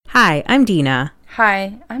Hi, I'm Dina.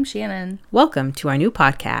 Hi, I'm Shannon. Welcome to our new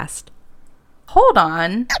podcast. Hold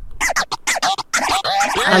on.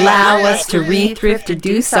 Allow us to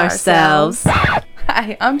re-thrift-reduce ourselves.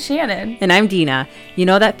 Hi, I'm Shannon. And I'm Dina. You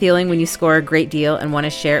know that feeling when you score a great deal and want to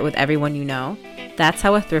share it with everyone you know? That's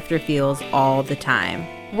how a thrifter feels all the time.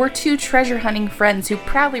 We're two treasure-hunting friends who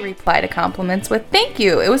proudly reply to compliments with "thank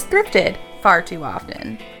you, it was thrifted" far too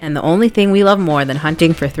often. And the only thing we love more than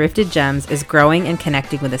hunting for thrifted gems is growing and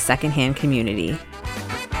connecting with a secondhand community.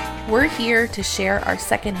 We're here to share our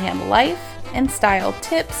secondhand life and style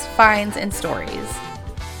tips, finds, and stories.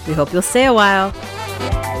 We hope you'll stay a while.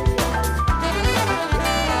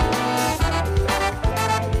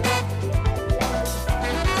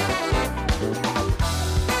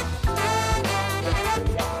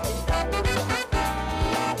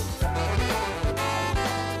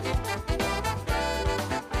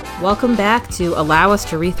 Welcome back to Allow Us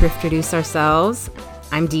to Re-Thrift-Reduce Ourselves.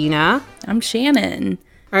 I'm Dina. I'm Shannon.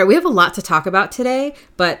 All right, we have a lot to talk about today,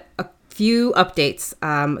 but a few updates.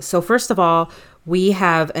 So first of all, we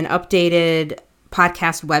have an updated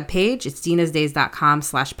podcast webpage. It's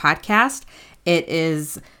dinasdays.com/podcast. It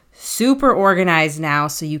is super organized now,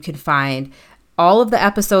 so you can find all of the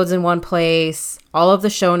episodes in one place, all of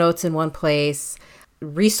the show notes in one place,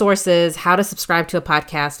 resources, how to subscribe to a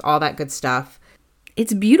podcast, all that good stuff.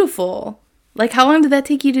 It's beautiful. Like, how long did that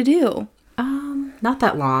take you to do? Not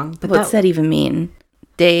that long. But What's that even mean?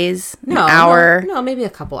 Days? No, an hour? No, maybe a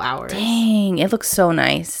couple hours. Dang, it looks so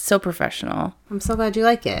nice. So professional. I'm so glad you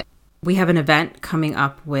like it. We have an event coming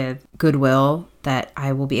up with Goodwill that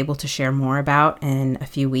I will be able to share more about in a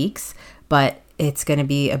few weeks, but it's going to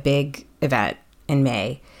be a big event in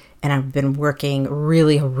May, and I've been working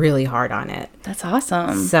really, really hard on it. That's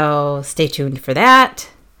awesome. So stay tuned for that.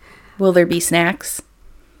 Will there be snacks?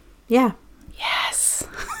 Yeah. Yes.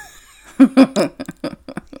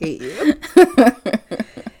 Hate you.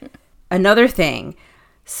 Another thing.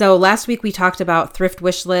 So last week we talked about thrift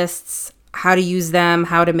wish lists, how to use them,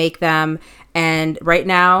 how to make them. And right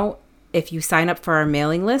now, if you sign up for our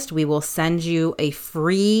mailing list, we will send you a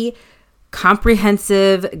free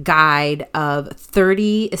comprehensive guide of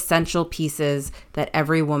 30 essential pieces that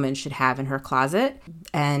every woman should have in her closet.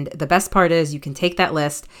 And the best part is you can take that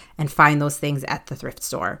list and find those things at the thrift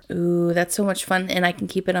store. Ooh, that's so much fun. And I can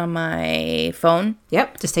keep it on my phone?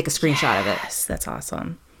 Yep, just take a screenshot of it. Yes, that's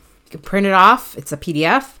awesome. You can print it off, it's a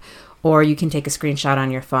PDF, or you can take a screenshot on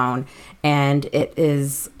your phone. And it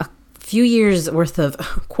is a few years worth of,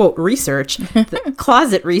 quote, research, the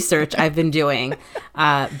closet research I've been doing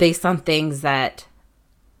based on things that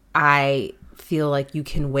I feel like you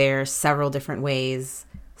can wear several different ways,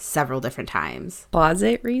 several different times.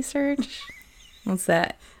 Closet Research? What's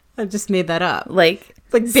that? I just made that up. Like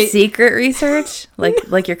secret research?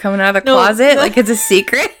 Like you're coming out of the closet? Like it's a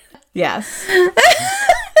secret? Yes.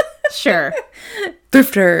 Sure.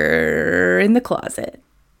 Thrifter in the closet.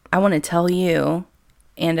 I want to tell you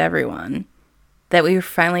and everyone that we were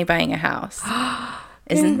finally buying a house.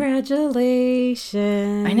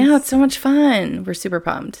 Congratulations. I know, it's so much fun. We're super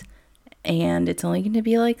pumped. And it's only going to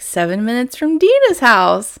be like 7 minutes from Dina's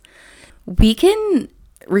house. We can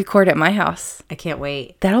record at my house. I can't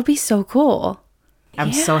wait. That'll be so cool.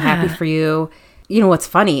 I'm so happy for you. You know, what's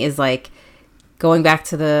funny is like going back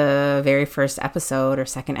to the very first episode or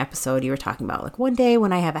second episode, you were talking about like one day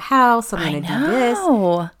when I have a house, I'm going to do this.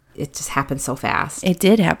 It just happened so fast. It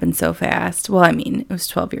did happen so fast. Well, I mean, it was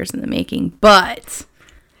 12 years in the making, but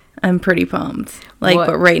I'm pretty pumped.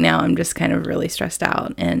 But right now I'm just kind of really stressed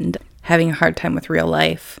out and having a hard time with real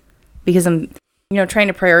life because I'm, trying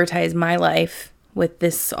to prioritize my life with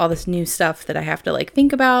all this new stuff that I have to like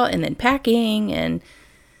think about, and then packing and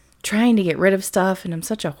trying to get rid of stuff, and I'm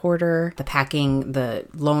such a hoarder. The packing, the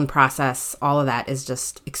loan process, all of that is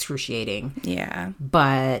just excruciating. Yeah.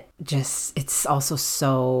 But it's also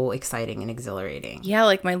so exciting and exhilarating. Yeah,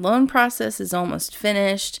 like my loan process is almost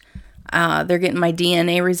finished. They're getting my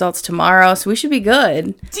DNA results tomorrow, so we should be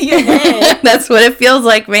good. DNA? That's what it feels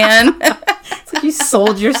like, man. It's like you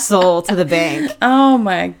sold your soul to the bank. Oh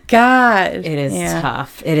my God. It is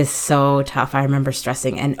tough. It is so tough. I remember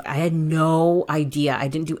stressing, and I had no idea. I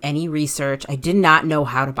didn't do any research. I did not know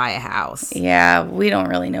how to buy a house. Yeah, we don't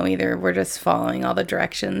really know either. We're just following all the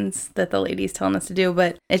directions that the lady's telling us to do,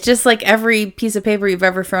 but it's just like every piece of paper you've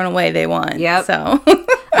ever thrown away, they want. Yep. So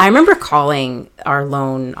I remember calling our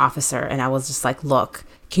loan officer, and I was just like, look,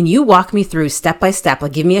 Can you walk me through step by step?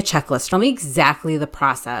 Like, give me a checklist. Tell me exactly the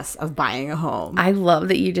process of buying a home. I love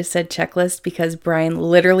that you just said checklist because Brian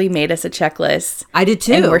literally made us a checklist. I did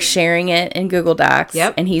too. And we're sharing it in Google Docs.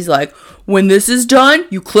 Yep. And he's like, when this is done,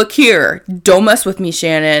 you click here. Don't mess with me,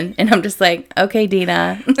 Shannon. And I'm just like, okay,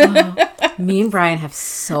 Dina. Me and Brian have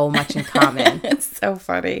so much in common. It's so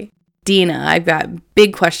funny. Dina, I've got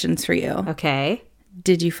big questions for you. Okay.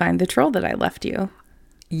 Did you find the troll that I left you?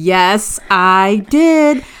 Yes, I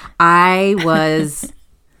did. I was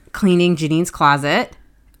cleaning Janine's closet,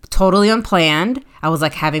 totally unplanned. I was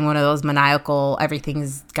like having one of those maniacal,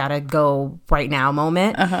 everything's gotta go right now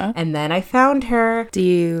moment. And then I found her. Do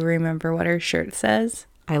you remember what her shirt says?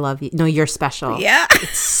 I love you. No, you're special. Yeah.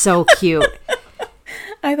 It's so cute.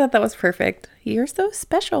 I thought that was perfect. You're so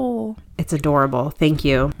special. It's adorable. Thank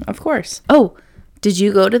you. Of course. Oh, did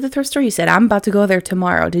you go to the thrift store? You said, I'm about to go there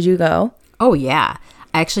tomorrow. Did you go? Oh, yeah.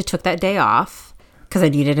 I actually took that day off because I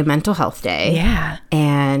needed a mental health day. Yeah.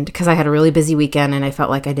 And because I had a really busy weekend and I felt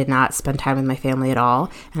like I did not spend time with my family at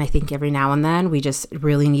all. And I think every now and then we just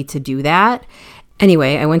really need to do that.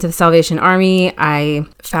 Anyway, I went to the Salvation Army. I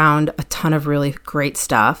found a ton of really great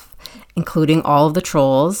stuff, including all of the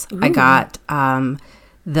trolls. Ooh. I got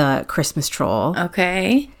the Christmas troll.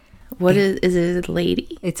 Okay. What is it a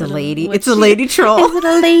lady? It's a lady. It's a lady troll. Is it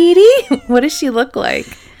a lady? What does she look like?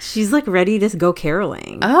 She's like ready to go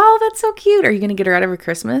caroling. Oh, that's so cute. Are you going to get her out every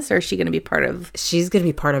Christmas or is she going to be part of? She's going to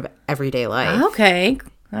be part of everyday life. Okay.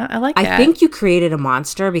 I like that. I think you created a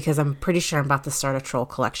monster because I'm pretty sure I'm about to start a troll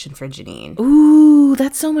collection for Janine. Ooh,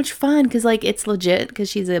 that's so much fun because like it's legit because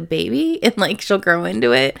she's a baby and like she'll grow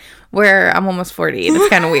into it where I'm almost 40 and it's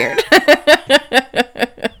kind of weird.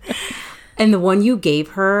 And the one you gave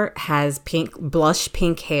her has blush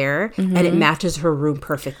pink hair, and it matches her room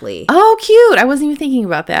perfectly. Oh, cute. I wasn't even thinking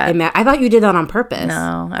about that. I thought you did that on purpose.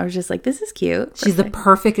 No, I was just like, this is cute. She's the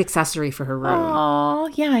perfect accessory for her room. Oh,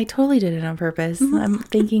 yeah, I totally did it on purpose. I'm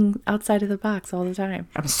thinking outside of the box all the time.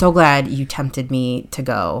 I'm so glad you tempted me to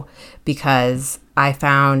go because I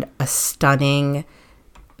found a stunning,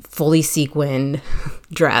 fully sequined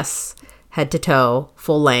dress, head to toe,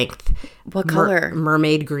 full length. What color?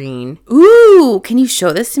 Mermaid green. Ooh, can you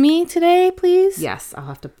show this to me today, please? Yes, I'll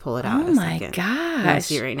have to pull it out. Oh my gosh. You want to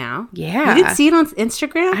see it right now? Yeah. You didn't see it on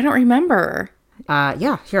Instagram? I don't remember.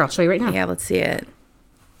 Yeah, here, I'll show you right now. Yeah, let's see it.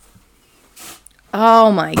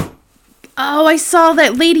 Oh my. Oh, I saw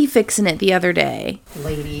that lady fixing it the other day.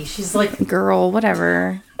 Lady, she's like. Girl,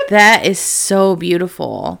 whatever. That is so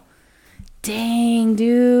beautiful. Dang,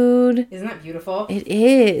 dude. Isn't that beautiful? It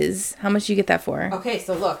is. How much do you get that for? Okay,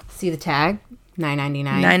 so look. See the tag? $9.99.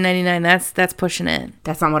 $9.99. That's pushing it.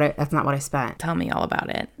 That's not what I spent. Tell me all about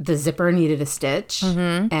it. The zipper needed a stitch,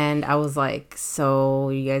 and I was like, "So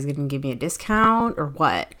you guys gonna give me a discount or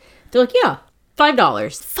what?" They're like, "Yeah, $5."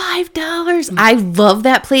 $5. I love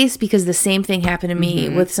that place because the same thing happened to me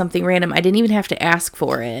with something random. I didn't even have to ask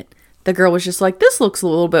for it. The girl was just like, "This looks a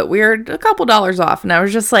little bit weird. A couple dollars off," and I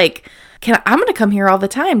was just like. I'm going to come here all the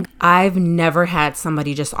time. I've never had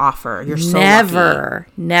somebody just offer. You're so lucky.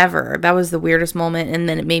 Never. That was the weirdest moment. And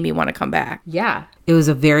then it made me want to come back. Yeah. It was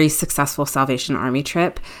a very successful Salvation Army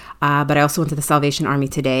trip. But I also went to the Salvation Army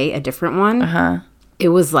today, a different one. It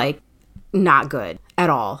was like not good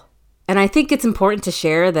at all. And I think it's important to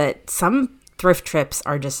share that some thrift trips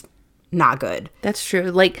are just not good. That's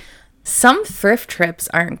true. Like some thrift trips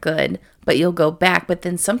aren't good. But you'll go back. But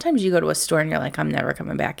then sometimes you go to a store and you're like, I'm never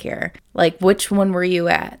coming back here. Like, which one were you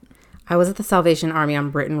at? I was at the Salvation Army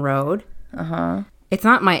on Britton Road. It's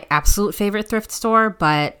not my absolute favorite thrift store,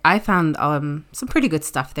 but I found some pretty good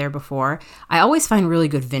stuff there before. I always find really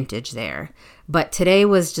good vintage there. But today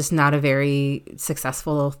was just not a very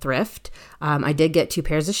successful thrift. I did get 2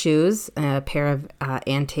 pairs of shoes, a pair of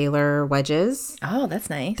Ann Taylor wedges. Oh,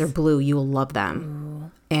 that's nice. They're blue. You will love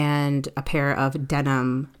them. Ooh. And a pair of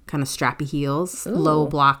denim kind of strappy heels, low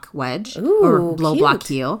block wedge or low block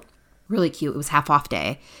heel. Really cute. It was half off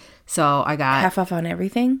day. So I got half off on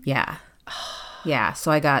everything? Yeah. Yeah.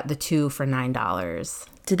 So I got the 2 for $9.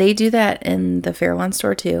 Did they do that in the Fairlawn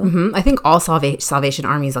store too? I think all Salvation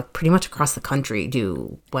Armies, like pretty much across the country,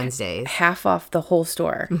 do Wednesdays. Half off the whole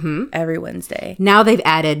store every Wednesday. Now they've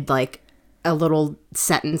added like a little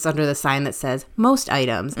sentence under the sign that says most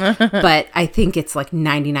items, but I think it's like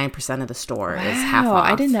 99% of the store is half off.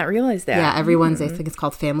 I did not realize that. Yeah, every Wednesday. I think it's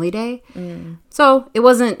called Family Day. So it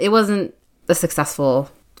wasn't a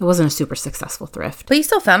super successful thrift. But you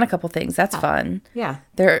still found a couple things. That's fun. Yeah.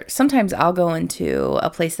 Sometimes I'll go into a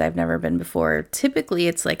place that I've never been before. Typically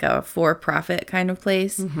it's like a for-profit kind of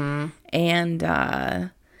place. And I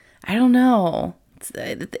don't know.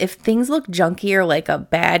 if things look junky or like a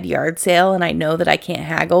bad yard sale and I know that I can't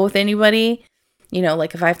haggle with anybody, you know,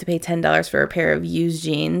 like if I have to pay $10 for a pair of used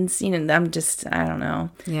jeans, you know, I don't know.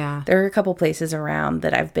 Yeah. There are a couple places around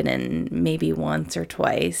that I've been in maybe once or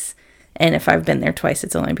twice. And if I've been there twice,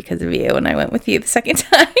 it's only because of you. And I went with you the second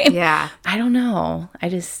time. Yeah. I don't know.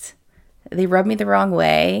 They rub me the wrong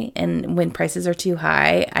way. And when prices are too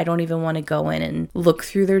high, I don't even want to go in and look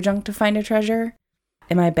through their junk to find a treasure.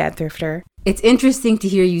 Am I a bad thrifter? It's interesting to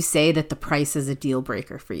hear you say that the price is a deal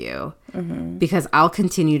breaker for you. Mm-hmm. Because I'll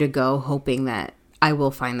continue to go hoping that I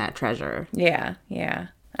will find that treasure. Yeah.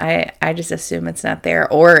 I just assume it's not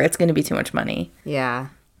there or it's going to be too much money. Yeah.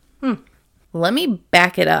 Let me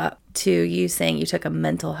back it up to you saying you took a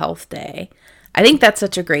mental health day. I think that's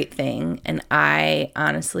such a great thing. And I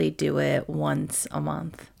honestly do it once a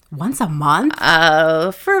month. Once a month?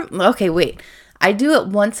 Okay, wait. I do it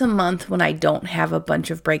once a month when I don't have a bunch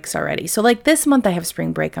of breaks already. So like this month I have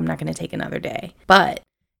spring break. I'm not going to take another day. But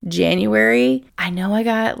January, I know I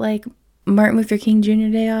got like Martin Luther King Jr.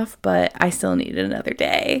 Day off, but I still need another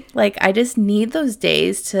day. Like I just need those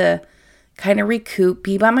days to kind of recoup,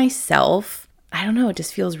 be by myself. I don't know. It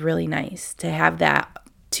just feels really nice to have that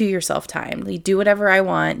to yourself time. Like, do whatever I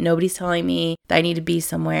want. Nobody's telling me that I need to be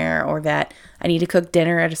somewhere or that I need to cook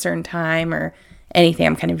dinner at a certain time or anything.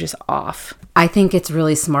 I'm kind of just off. I think it's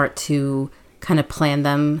really smart to kind of plan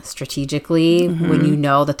them strategically when you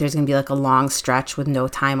know that there's going to be like a long stretch with no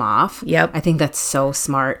time off. Yep. I think that's so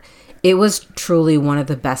smart. It was truly one of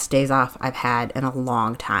the best days off I've had in a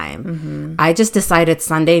long time. I just decided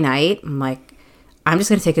Sunday night, I'm like, I'm just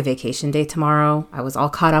going to take a vacation day tomorrow. I was all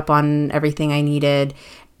caught up on everything I needed.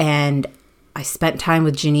 And I spent time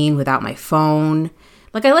with Janine without my phone.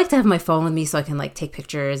 Like, I like to have my phone with me so I can, like, take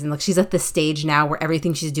pictures. And, like, she's at this stage now where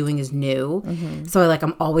everything she's doing is new. So, like,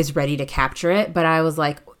 I'm always ready to capture it. But I was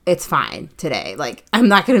like, it's fine today. Like, I'm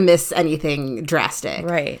not going to miss anything drastic.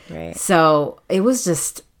 Right. So, it was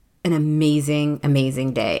just an amazing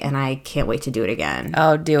day. And I can't wait to do it again.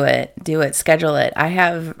 Oh, do it. Schedule it. I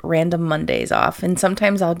have random Mondays off. And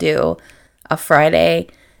sometimes I'll do a Friday,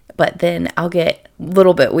 but then I'll get a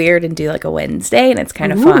little bit weird and do like a Wednesday, and it's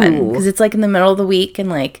kind of fun because it's like in the middle of the week and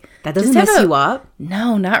like that doesn't mess you up.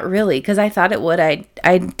 No, not really, because I thought it would.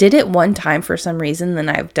 I did it one time for some reason, then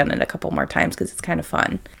I've done it a couple more times because it's kind of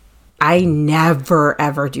fun. I never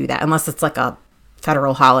ever do that unless it's like a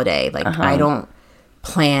federal holiday. Like I don't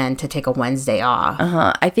plan to take a Wednesday off.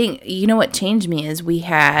 I think, you know what changed me is we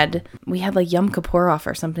had like Yom Kippur off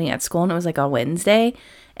or something at school, and it was like on Wednesday.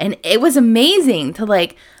 And it was amazing to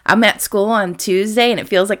like, I'm at school on Tuesday and it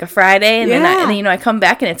feels like a Friday. And then I come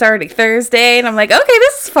back and it's already Thursday. And I'm like, okay,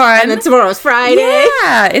 this is fun. And then tomorrow's Friday.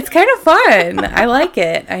 Yeah, it's kind of fun. I like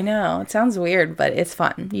it. I know. It sounds weird, but it's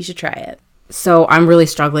fun. You should try it. So I'm really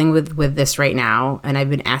struggling with this right now. And I've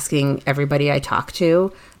been asking everybody I talk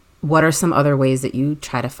to, what are some other ways that you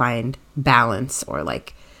try to find balance or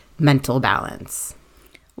like mental balance?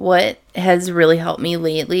 What has really helped me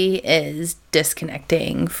lately is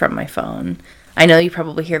disconnecting from my phone. I know you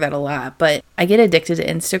probably hear that a lot, but I get addicted to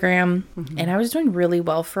Instagram, and I was doing really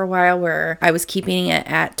well for a while where I was keeping it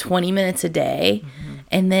at 20 minutes a day.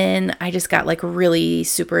 And then I just got like really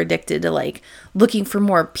super addicted to like looking for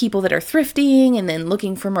more people that are thrifting, and then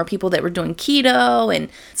looking for more people that were doing keto, and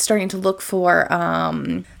starting to look for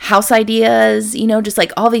house ideas, you know, just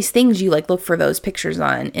like all these things. You like look for those pictures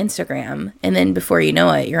on Instagram, and then before you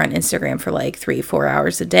know it, you're on Instagram for like 3-4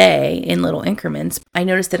 hours a day in little increments. I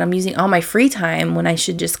noticed that I'm using all my free time when I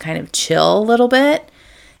should just kind of chill a little bit,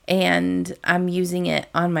 and I'm using it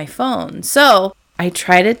on my phone. So I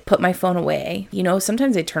try to put my phone away. You know,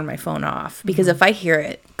 sometimes I turn my phone off because if I hear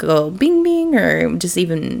it go bing, bing, or just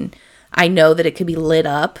even, I know that it could be lit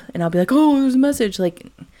up and I'll be like, oh, there's a message. Like,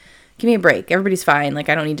 give me a break. Everybody's fine. Like,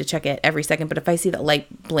 I don't need to check it every second. But if I see that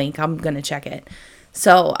light blink, I'm going to check it.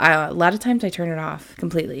 So a lot of times I turn it off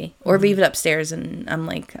completely or leave it upstairs, and I'm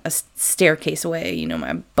like a staircase away. You know,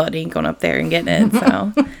 my butt ain't going up there and getting it.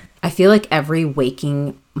 So I feel like every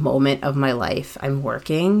waking moment of my life, I'm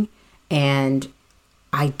working, and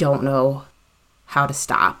I don't know how to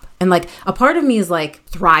stop. And like a part of me is like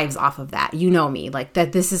thrives off of that. You know me, like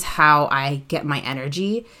that this is how I get my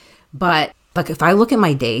energy. But like if I look at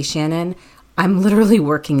my day, Shannon, I'm literally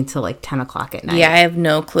working until like 10 o'clock at night. Yeah, I have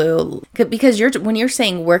no clue. Because when you're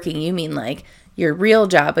saying working, you mean like your real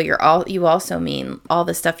job, but you also mean all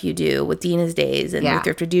the stuff you do with Dina's Days and with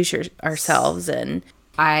Thrift Ourselves. And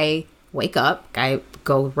I wake up, I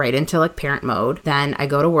go right into like parent mode. Then I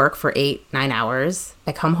go to work for 8-9 hours.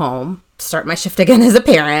 I come home, start my shift again as a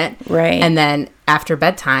parent. Right. And then after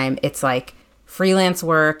bedtime, it's like freelance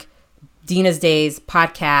work, Dina's Days,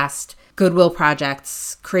 podcast, Goodwill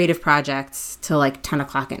projects, creative projects till like 10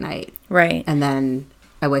 o'clock at night. Right. And then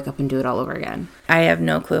I wake up and do it all over again. I have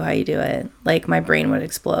no clue how you do it. Like, my brain would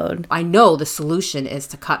explode. I know the solution is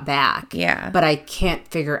to cut back. Yeah. But I can't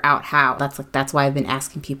figure out how. That's why I've been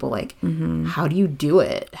asking people, like, how do you do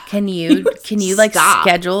it? Can you like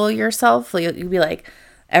schedule yourself? Like, you'd be like,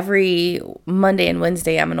 every Monday and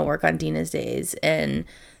Wednesday I'm going to work on Dina's days, and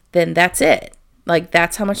then that's it. Like,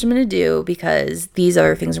 that's how much I'm going to do, because these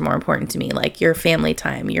other things are more important to me, like your family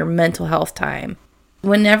time, your mental health time.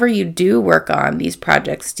 Whenever you do work on these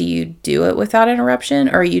projects, do you do it without interruption?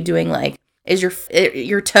 Or are you doing like, is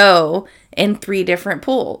your toe in 3 different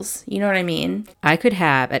pools? You know what I mean? I could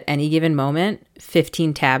have at any given moment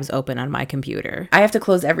 15 tabs open on my computer. I have to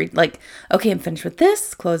close okay, I'm finished with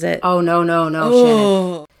this, close it. Oh, no,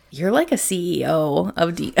 Shannon. You're like a CEO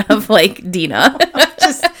of like Dina.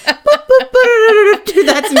 Just boop, boop, boop,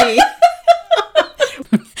 that's me.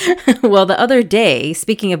 Well, the other day,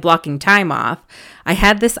 speaking of blocking time off, I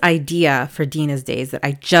had this idea for Dina's days that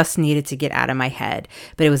I just needed to get out of my head.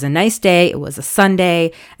 But it was a nice day. It was a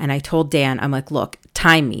Sunday. And I told Dan, I'm like, look,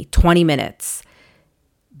 time me 20 minutes.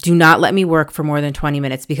 Do not let me work for more than 20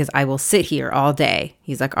 minutes because I will sit here all day.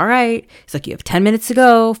 He's like, all right. He's like, you have 10 minutes to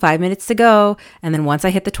go, 5 minutes to go. And then once I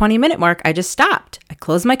hit the 20-minute mark, I just stopped. I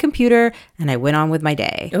closed my computer and I went on with my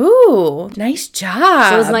day. Ooh, nice job.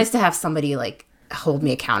 So it was nice to have somebody like hold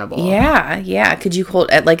me accountable. Yeah. Could you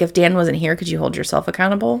like, if Dan wasn't here, could you hold yourself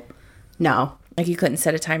accountable? No. Like, you couldn't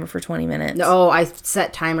set a timer for 20 minutes? No, I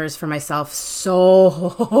set timers for myself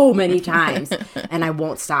so many times and I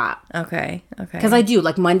won't stop. Okay. Because I do,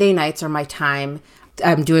 like, Monday nights are my time.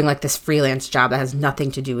 I'm doing like this freelance job that has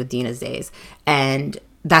nothing to do with Dina's days. And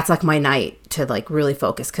that's like my night to like really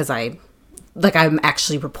focus, because I'm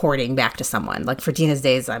actually reporting back to someone. Like, for Dina's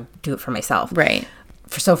days, I do it for myself. Right.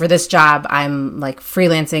 So for this job, I'm like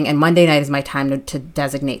freelancing, and Monday night is my time to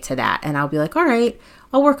designate to that. And I'll be like, all right,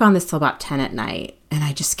 I'll work on this till about 10 at night. And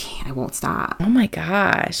I just can't. I won't stop. Oh my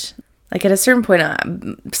gosh. Like, at a certain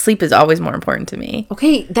point, sleep is always more important to me.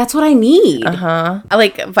 Okay, that's what I need.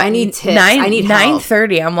 Like, I need tips. I need help.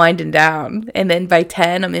 9:30, I'm winding down. And then by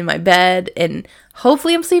 10, I'm in my bed. And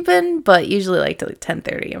hopefully I'm sleeping, but usually like till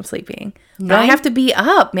 10:30, I'm sleeping. But I have to be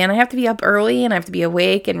up, man. I have to be up early, and I have to be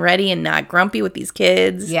awake and ready and not grumpy with these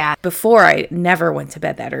kids. Yeah. Before, I never went to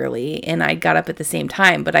bed that early, and I got up at the same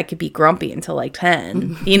time, but I could be grumpy until like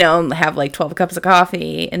 10, and have like 12 cups of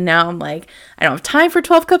coffee. And now I'm like, I don't have time for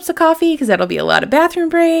 12 cups of coffee because that'll be a lot of bathroom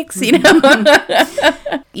breaks, You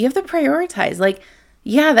have to prioritize. Like,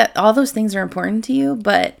 yeah, that all those things are important to you,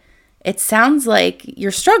 but it sounds like you're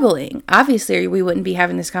struggling. Obviously, we wouldn't be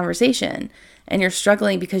having this conversation. And you're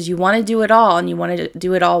struggling because you want to do it all and you want to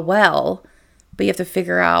do it all well, but you have to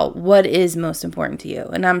figure out what is most important to you.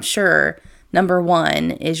 And I'm sure number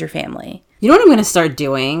 1 is your family. You know what I'm going to start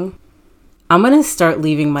doing? I'm going to start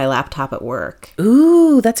leaving my laptop at work.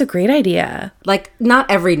 Ooh, that's a great idea. Like, not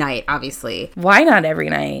every night, obviously. Why not every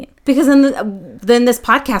night? Because then this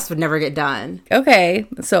podcast would never get done. Okay,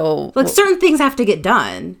 so... Like, certain things have to get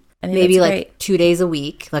done. Maybe like great. 2 days a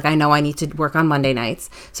week. Like, I know I need to work on Monday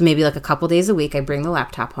nights. So maybe like a couple days a week, I bring the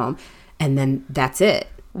laptop home, and then that's it.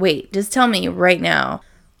 Wait, just tell me right now,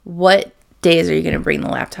 what days are you going to bring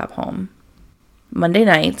the laptop home? Monday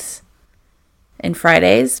nights and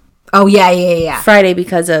Fridays? Oh, yeah. Friday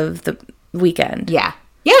because of the weekend. Yeah.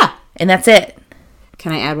 And that's it.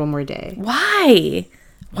 Can I add one more day? Why?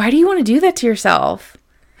 Why do you want to do that to yourself?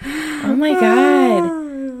 Oh my God.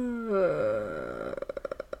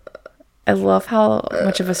 I love how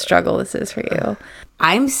much of a struggle this is for you.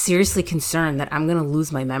 I'm seriously concerned that I'm going to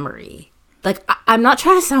lose my memory. Like, I'm not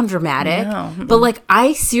trying to sound dramatic, but like,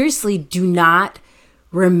 I seriously do not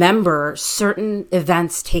remember certain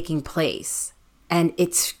events taking place. And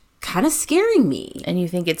it's kind of scaring me. And you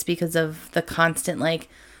think it's because of the constant, like,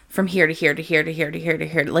 from here to here to here to here to here to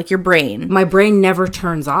here, like your brain. My brain never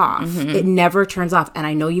turns off. It never turns off. And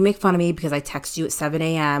I know you make fun of me because I text you at 7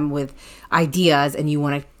 a.m. with ideas and you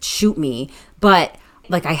want to shoot me. But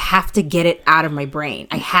like, I have to get it out of my brain.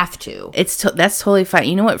 I have to. That's totally fine.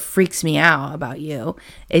 You know what freaks me out about you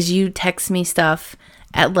is you text me stuff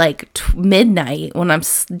at like midnight when I'm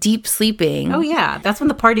deep sleeping. Oh yeah, that's when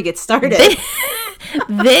the party gets started.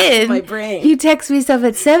 Then my brain. You text me stuff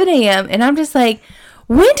at 7 a.m. and I'm just like,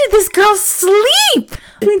 when did this girl sleep?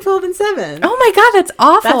 Between 12 and 7. Oh my God, that's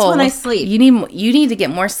awful. That's when I sleep. You need to get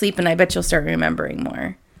more sleep, and I bet you'll start remembering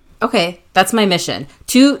more. Okay, that's my mission.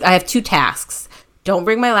 I have 2 tasks. Don't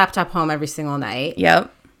bring my laptop home every single night.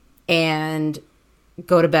 Yep. And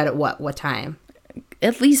go to bed at what time?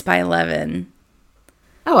 At least by 11.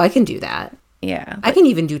 Oh, I can do that. Yeah. I can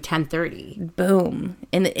even do 10:30. Boom.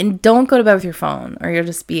 And don't go to bed with your phone or you'll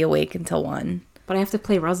just be awake until 1. But I have to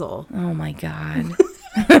play Ruzzle. Oh my God.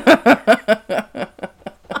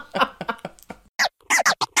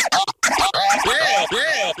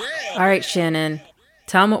 All right, Shannon,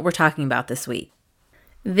 tell them what we're talking about this week.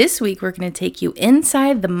 This week, we're going to take you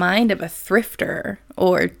inside the mind of a thrifter,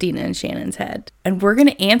 or Dina and Shannon's head. And we're going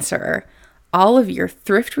to answer all of your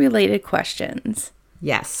thrift-related questions.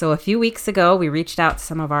 Yes. So a few weeks ago, we reached out to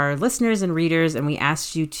some of our listeners and readers, and we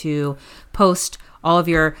asked you to post all of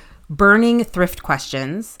your burning thrift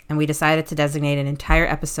questions. And we decided to designate an entire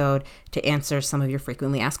episode to answer some of your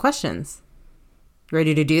frequently asked questions.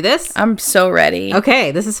 Ready to do this? I'm so ready.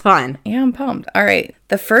 Okay, this is fun. Yeah, I'm pumped. All right.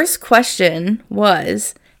 The first question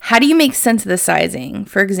was, how do you make sense of the sizing?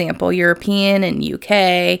 For example, European and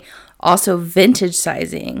UK, also vintage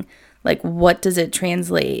sizing. Like, what does it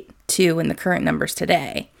translate to in the current numbers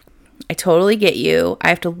today? I totally get you. I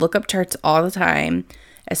have to look up charts all the time,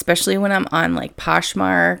 especially when I'm on like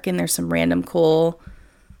Poshmark and there's some random cool,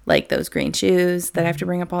 like those green shoes that I have to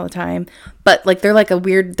bring up all the time. But like, they're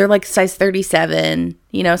like size 37,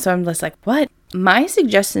 you know? So I'm just like, what? My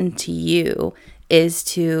suggestion to you is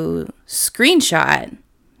to screenshot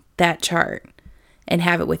that chart and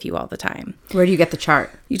have it with you all the time. Where do you get the chart?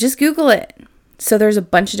 You just Google it. So there's a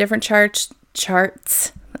bunch of different charts.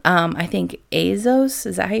 I think ASOS,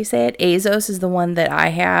 is that how you say it? ASOS is the one that I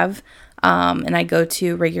have and I go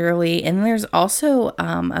to regularly. And there's also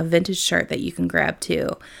a vintage chart that you can grab too.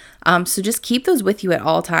 So just keep those with you at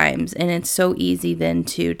all times. And it's so easy then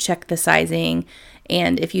to check the sizing.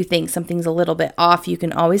 And if you think something's a little bit off, you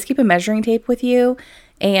can always keep a measuring tape with you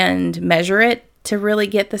and measure it to really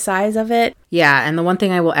get the size of it. Yeah, and the one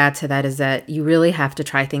thing I will add to that is that you really have to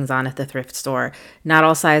try things on at the thrift store. Not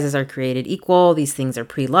all sizes are created equal. These things are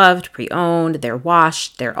pre-loved, pre-owned, they're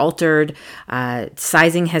washed, they're altered.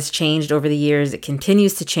 Sizing has changed over the years. It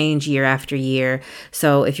continues to change year after year.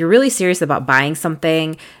 So if you're really serious about buying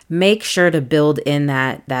something, make sure to build in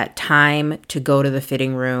that time to go to the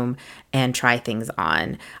fitting room and try things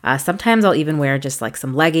on. Sometimes I'll even wear just like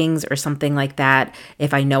some leggings or something like that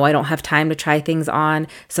if I know I don't have time to try things on.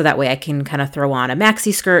 So that way I can kind of throw on a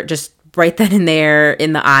maxi skirt just right then and there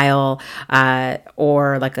in the aisle,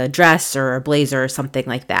 or like a dress or a blazer or something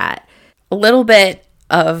like that. A little bit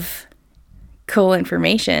of cool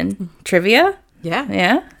information. Trivia? Yeah.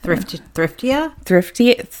 Yeah. Thriftia?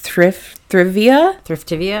 Trivia?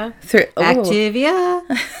 Thriftivia? Oh. Activia?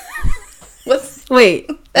 Wait,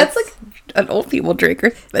 that's like an old people drink.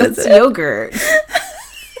 That's yogurt.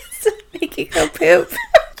 It's making a poop.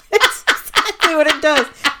 That's exactly what it does.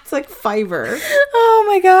 It's like fiber. Oh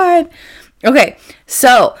my God. Okay,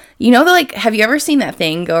 so you know have you ever seen that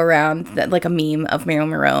thing go around that like a meme of Marilyn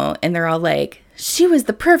Monroe and they're all like, she was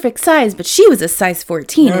the perfect size, but she was a size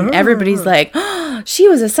 14. And everybody's like, oh, she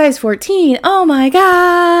was a size 14. Oh my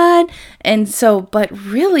God. And so, but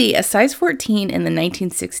really a size 14 in the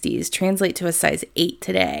 1960s translate to a size 8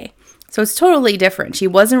 today. So it's totally different. She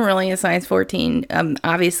wasn't really a size 14.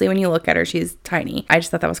 Obviously, when you look at her, she's tiny. I just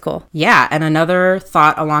thought that was cool. Yeah. And another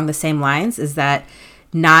thought along the same lines is that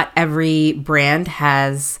not every brand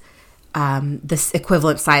has this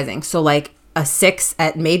equivalent sizing. So like a 6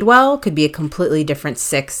 at Madewell could be a completely different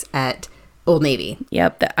 6 at Old Navy.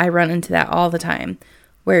 Yep. I run into that all the time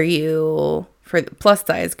where for the plus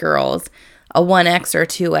size girls, a 1X or a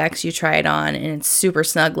 2X, you try it on and it's super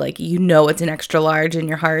snug. Like, you know, it's an extra large in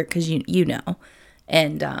your heart because you know.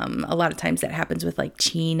 And a lot of times that happens with like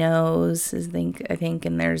chinos, I think.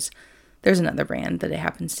 And there's another brand that it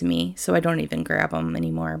happens to me. So I don't even grab them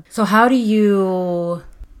anymore. So how do you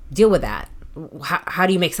deal with that? How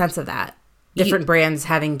do you make sense of that? Different brands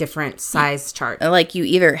having different size charts. Like, you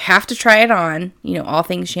either have to try it on, you know, all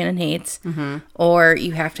things Shannon hates, or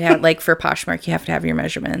you have to have, like for Poshmark, you have to have your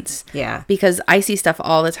measurements. Yeah. Because I see stuff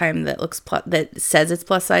all the time that that says it's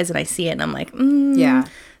plus size, and I see it and I'm like, yeah.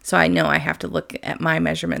 So I know I have to look at my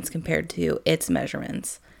measurements compared to its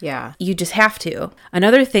measurements. Yeah. You just have to.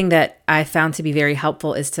 Another thing that I found to be very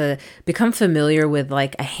helpful is to become familiar with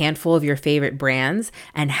like a handful of your favorite brands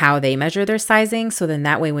and how they measure their sizing. So then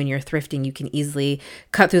that way when you're thrifting, you can easily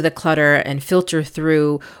cut through the clutter and filter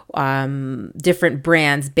through different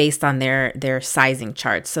brands based on their sizing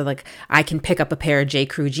charts. So like I can pick up a pair of J.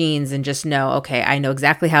 Crew jeans and just know, okay, I know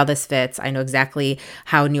exactly how this fits. I know exactly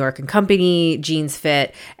how New York & Company jeans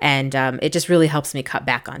fit. And it just really helps me cut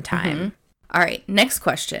back on time. All right, next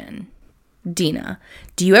question. Dina,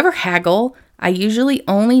 do you ever haggle I usually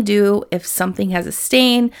only do if something has a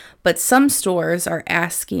stain, but some stores are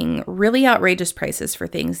asking really outrageous prices for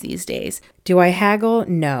things these days. Do I haggle?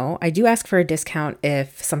 No. I do ask for a discount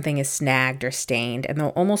if something is snagged or stained, and they'll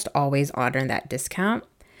almost always honor that discount.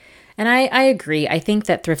 And I agree. I think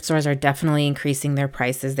that thrift stores are definitely increasing their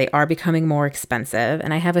prices. They are becoming more expensive.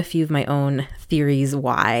 And I have a few of my own theories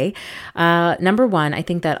why. Number one, I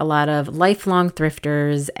think that a lot of lifelong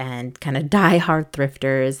thrifters and kind of die-hard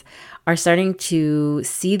thrifters are starting to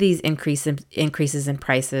see these increases in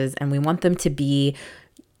prices. And we want them to be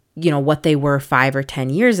what they were 5 or 10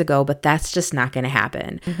 years ago, but that's just not going to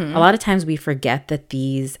happen. A lot of times we forget that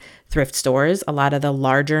these thrift stores, a lot of the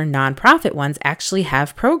larger nonprofit ones actually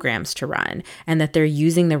have programs to run, and that they're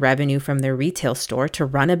using the revenue from their retail store to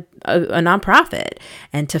run a nonprofit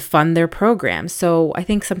and to fund their programs. So I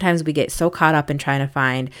think sometimes we get so caught up in trying to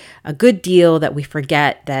find a good deal that we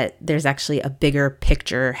forget that there's actually a bigger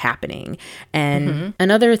picture happening. And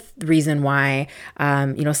another reason why,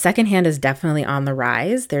 secondhand is definitely on the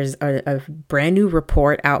rise. There's a brand new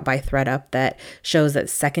report out by ThredUp that shows that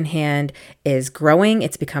secondhand is growing.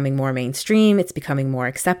 It's becoming more mainstream. It's becoming more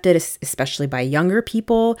accepted, especially by younger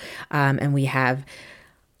people. And we have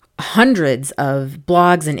hundreds of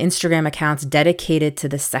blogs and Instagram accounts dedicated to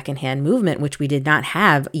the secondhand movement, which we did not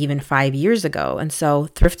have even 5 years ago. And so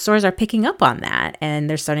thrift stores are picking up on that, and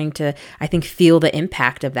they're starting to, I think, feel the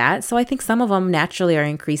impact of that. So I think some of them naturally are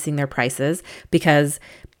increasing their prices because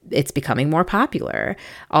it's becoming more popular.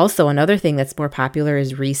 Also, another thing that's more popular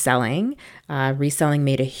is reselling. Reselling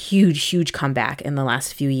made a huge comeback in the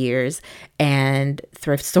last few years, and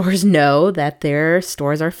thrift stores know that their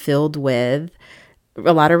stores are filled with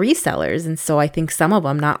a lot of resellers. And so I think some of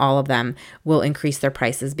them, not all of them, will increase their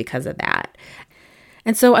prices because of that.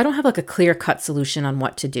 And so I don't have like a clear-cut solution on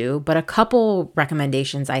what to do, but a couple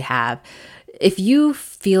recommendations I have. If you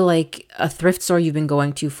feel like a thrift store you've been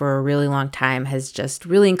going to for a really long time has just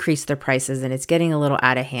really increased their prices and it's getting a little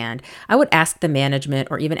out of hand, I would ask the management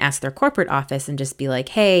or even ask their corporate office and just be like,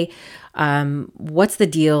 hey, what's the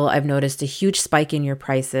deal? I've noticed a huge spike in your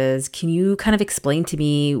prices. Can you kind of explain to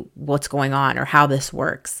me what's going on or how this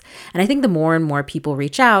works? And I think the more and more people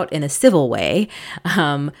reach out in a civil way,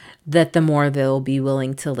 that the more they'll be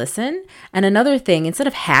willing to listen. And another thing, instead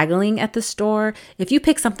of haggling at the store, if you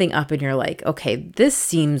pick something up and you're like, okay, this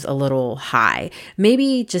seems a little high,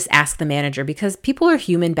 maybe just ask the manager, because people are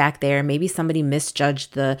human back there. Maybe somebody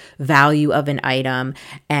misjudged the value of an item,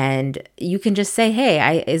 and you can just say,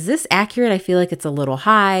 hey, is this accurate? I feel like it's a little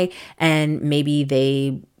high. And maybe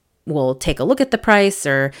they will take a look at the price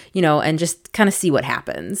or, and just kind of see what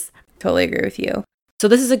happens. Totally agree with you. So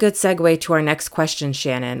this is a good segue to our next question,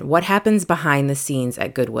 Shannon. What happens behind the scenes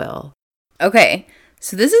at Goodwill? Okay,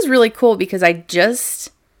 so this is really cool because I just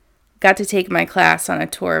got to take my class on a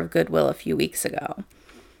tour of Goodwill a few weeks ago.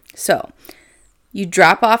 So you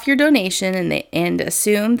drop off your donation and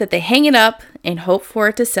assume that they hang it up and hope for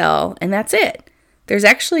it to sell, and that's it. There's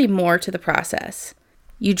actually more to the process.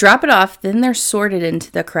 You drop it off, then they're sorted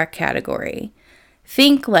into the correct category.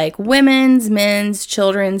 Think like women's, men's,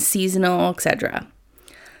 children's, seasonal, etc.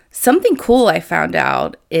 Something cool I found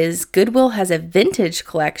out is Goodwill has a vintage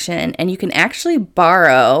collection, and you can actually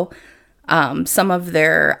borrow some of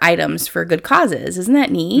their items for good causes. Isn't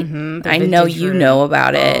that neat? I know you know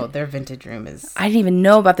about it. Oh, their vintage room is... I didn't even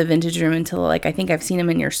know about the vintage room until I think I've seen them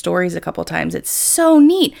in your stories a couple times. It's so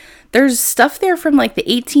neat. There's stuff there from the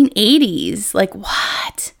 1880s.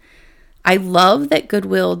 What? I love that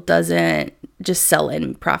Goodwill doesn't just sell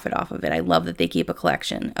and profit off of it. I love that they keep a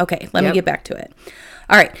collection. Okay, let me get back to it.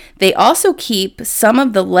 All right, they also keep some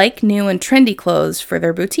of the new and trendy clothes for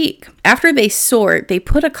their boutique. After they sort, they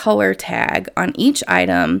put a color tag on each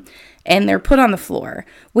item and they're put on the floor.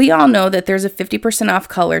 We all know that there's a 50% off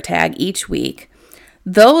color tag each week.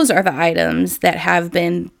 Those are the items that have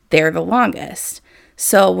been there the longest.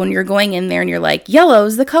 So when you're going in there and you're like,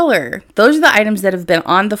 yellow's the color, those are the items that have been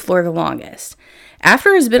on the floor the longest.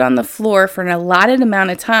 After it's been on the floor for an allotted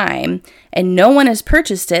amount of time and no one has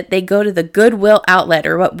purchased it, they go to the Goodwill outlet,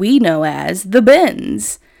 or what we know as the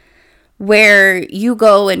bins, where you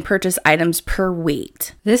go and purchase items per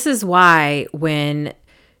weight. This is why when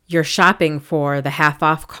you're shopping for the half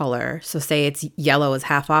off color, so say it's yellow is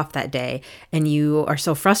half off that day, and you are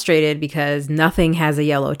so frustrated because nothing has a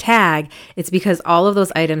yellow tag, it's because all of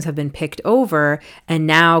those items have been picked over, and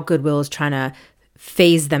now Goodwill is trying to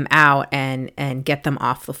phase them out and get them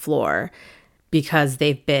off the floor because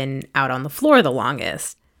they've been out on the floor the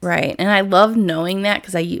longest. Right. And I love knowing that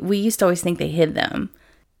because we used to always think they hid them.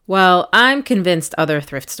 Well, I'm convinced other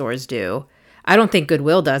thrift stores do. I don't think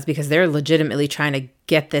Goodwill does, because they're legitimately trying to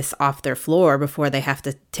get this off their floor before they have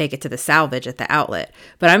to take it to the salvage at the outlet.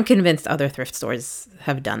 But I'm convinced other thrift stores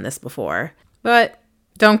have done this before. But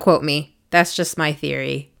don't quote me. That's just my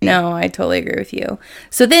theory. No, I totally agree with you.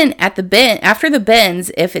 So then at the bin, after the bins,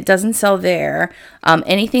 if it doesn't sell there,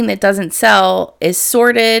 anything that doesn't sell is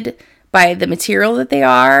sorted by the material that they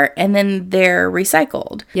are, and then they're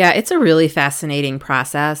recycled. Yeah, it's a really fascinating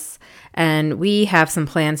process. And we have some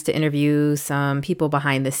plans to interview some people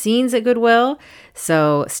behind the scenes at Goodwill.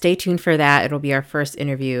 So stay tuned for that. It'll be our first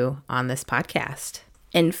interview on this podcast.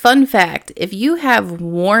 And fun fact, if you have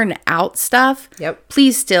worn out stuff,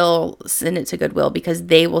 please still send it to Goodwill, because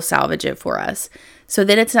they will salvage it for us. So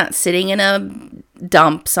then it's not sitting in a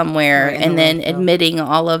dump somewhere and then emitting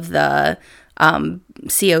all of the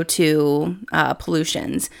CO2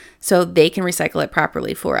 pollutions. So they can recycle it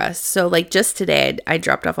properly for us. So like just today, I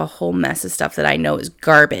dropped off a whole mess of stuff that I know is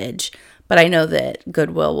garbage, but I know that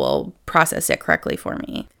Goodwill will process it correctly for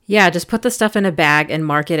me. Yeah, just put the stuff in a bag and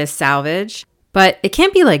mark it as salvage. But it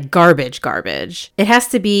can't be like garbage. It has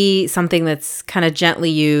to be something that's kind of gently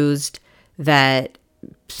used that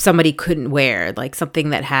somebody couldn't wear, like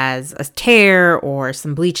something that has a tear or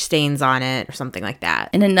some bleach stains on it or something like that.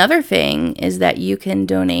 And another thing is that you can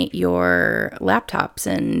donate your laptops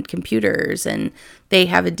and computers, and they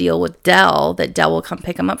have a deal with Dell that Dell will come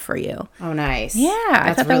pick them up for you. Oh, nice. Yeah,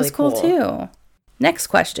 I thought that was cool too. Next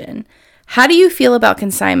question. How do you feel about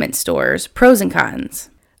consignment stores? Pros and cons.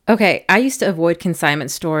 Okay, I used to avoid consignment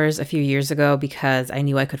stores a few years ago because I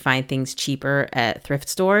knew I could find things cheaper at thrift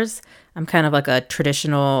stores. I'm kind of like a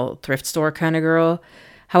traditional thrift store kind of girl.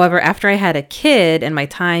 However, after I had a kid and my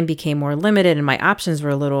time became more limited and my options were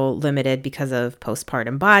a little limited because of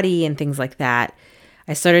postpartum body and things like that,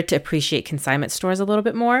 I started to appreciate consignment stores a little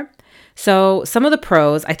bit more. So some of the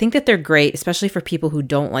pros, I think that they're great, especially for people who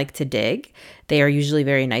don't like to dig. They are usually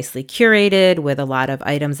very nicely curated with a lot of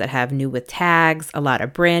items that have new with tags, a lot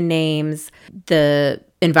of brand names. The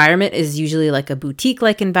environment is usually like a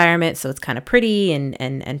boutique-like environment, so it's kind of pretty and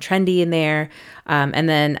trendy in there. And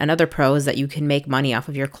then another pro is that you can make money off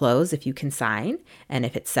of your clothes if you consign and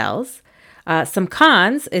if it sells. Some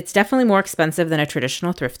cons, it's definitely more expensive than a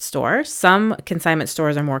traditional thrift store. Some consignment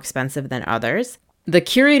stores are more expensive than others. The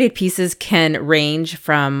curated pieces can range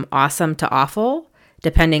from awesome to awful,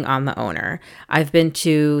 depending on the owner. I've been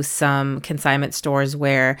to some consignment stores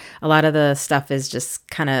where a lot of the stuff is just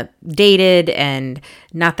kind of dated and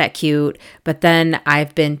not that cute. But then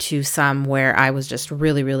I've been to some where I was just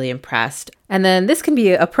really, really impressed. And then this can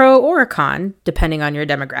be a pro or a con, depending on your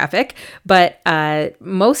demographic. But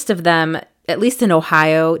most of them, at least in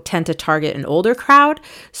Ohio, tend to target an older crowd.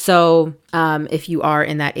 So if you are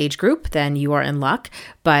in that age group, then you are in luck.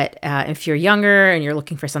 But if you're younger and you're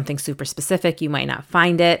looking for something super specific, you might not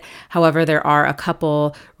find it. However, there are a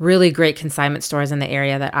couple really great consignment stores in the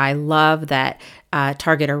area that I love that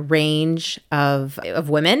target a range of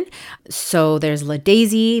women. So there's La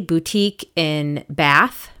Daisy Boutique in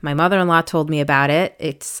Bath. My mother-in-law told me about it.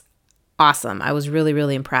 It's awesome. I was really,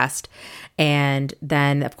 really impressed. And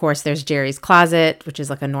then, of course, there's Jerry's Closet, which is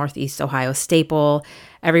like a Northeast Ohio staple.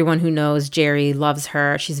 Everyone who knows Jerry loves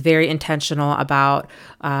her. She's very intentional about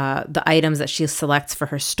the items that she selects for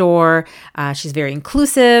her store. She's very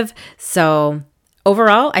inclusive. So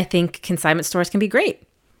overall, I think consignment stores can be great.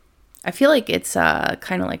 I feel like it's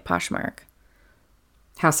kind of like Poshmark.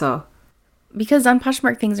 How so? Because on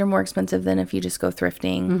Poshmark, things are more expensive than if you just go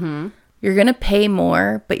thrifting. Mm-hmm. You're going to pay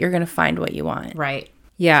more, but you're going to find what you want. Right.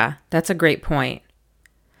 Yeah, that's a great point.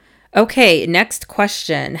 Okay, next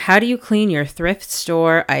question. How do you clean your thrift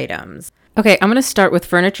store items? Okay, I'm going to start with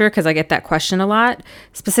furniture because I get that question a lot,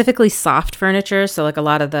 specifically soft furniture. So like a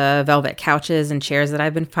lot of the velvet couches and chairs that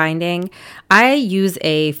I've been finding. I use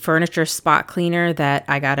a furniture spot cleaner that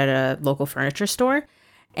I got at a local furniture store.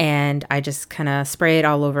 And I just kind of spray it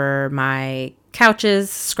all over my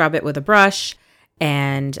couches, scrub it with a brush,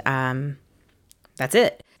 and that's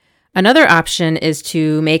it. Another option is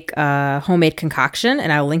to make a homemade concoction,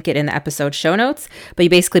 and I'll link it in the episode show notes. But you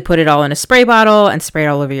basically put it all in a spray bottle and spray it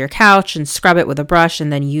all over your couch and scrub it with a brush,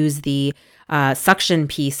 and then use the suction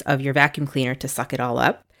piece of your vacuum cleaner to suck it all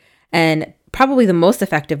up. And probably the most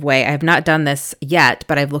effective way, I have not done this yet,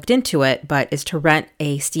 but I've looked into it, but is to rent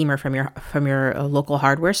a steamer from your local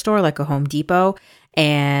hardware store, like a Home Depot,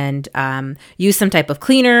 and use some type of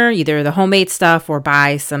cleaner, either the homemade stuff or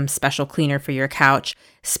buy some special cleaner for your couch,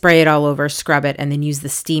 spray it all over, scrub it, and then use the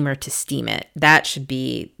steamer to steam it. That should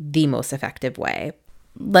be the most effective way.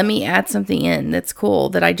 Let me add something in that's cool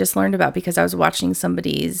that I just learned about because I was watching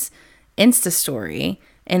somebody's Insta story,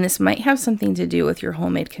 and this might have something to do with your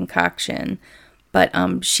homemade concoction, but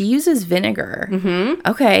she uses vinegar.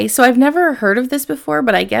 Okay, so I've never heard of this before,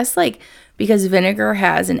 but I guess like because vinegar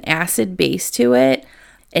has an acid base to it,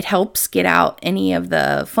 it helps get out any of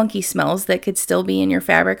the funky smells that could still be in your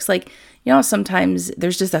fabrics. Like, you know, sometimes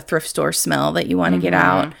there's just a thrift store smell that you want to get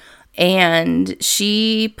out. And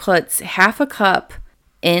she puts half a cup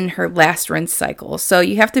in her last rinse cycle. So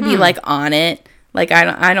you have to be like on it. Like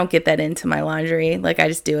I don't get that into my laundry. Like I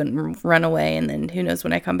just do it and run away, and then who knows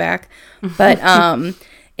when I come back. But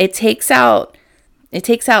it takes out it's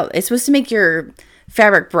supposed to make your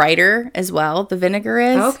fabric brighter as well. The vinegar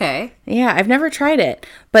is. Okay. Yeah, I've never tried it.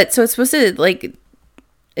 But so it's supposed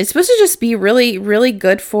to just be really, really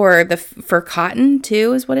good for cotton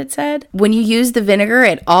too, is what it said. When you use the vinegar,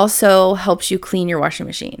 it also helps you clean your washing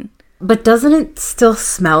machine. But doesn't it still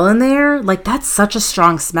smell in there? Like, that's such a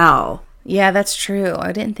strong smell. Yeah, that's true.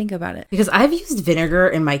 I didn't think about it. Because I've used vinegar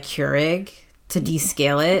in my Keurig to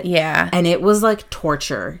descale it. Yeah. And it was like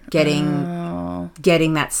torture getting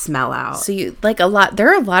that smell out. So you like there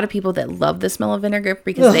are a lot of people that love the smell of vinegar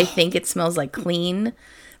because they think it smells like clean.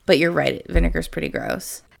 But you're right, vinegar's pretty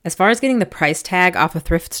gross. As far as getting the price tag off of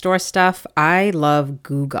thrift store stuff, I love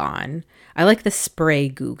Goo Gone. I like the spray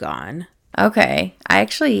Goo Gone. Okay. I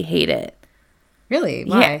actually hate it. Really?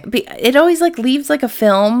 Why? Yeah, it always like leaves like a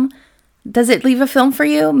film. Does it leave a film for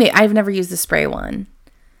you? I've never used the spray one.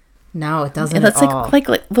 No, it doesn't. It's like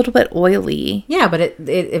a little bit oily. Yeah, but it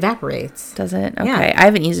evaporates. Does it? Okay. Yeah. I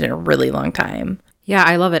haven't used it in a really long time. Yeah,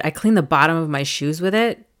 I love it. I clean the bottom of my shoes with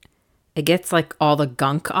it. It gets like all the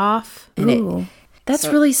gunk off. And that's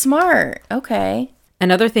really smart. Okay.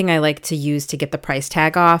 Another thing I like to use to get the price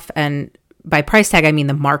tag off, and by price tag I mean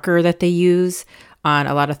the marker that they use on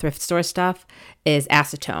a lot of thrift store stuff, is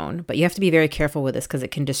acetone. But you have to be very careful with this because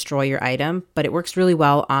it can destroy your item. But it works really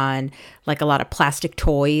well on like a lot of plastic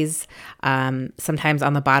toys, sometimes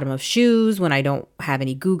on the bottom of shoes when I don't have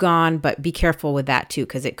any Goo Gone. But be careful with that too,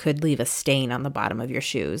 because it could leave a stain on the bottom of your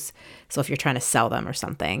shoes. So if you're trying to sell them or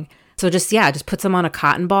something. So just put some on a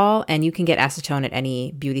cotton ball, and you can get acetone at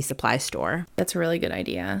any beauty supply store. That's a really good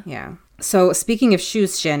idea. Yeah. So speaking of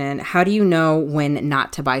shoes, Shannon, how do you know when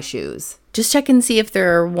not to buy shoes? Just check and see if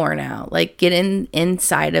they're worn out. Like get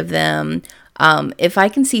inside of them. If I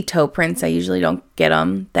can see toe prints, I usually don't get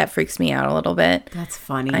them. That freaks me out a little bit. That's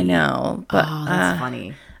funny. I know. But, that's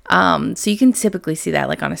funny. So you can typically see that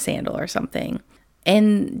like on a sandal or something.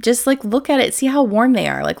 And just like look at it, see how worn they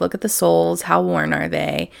are. Like look at the soles. How worn are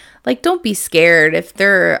they? Like don't be scared if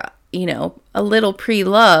they're, you know, a little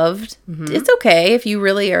pre-loved. It's okay if you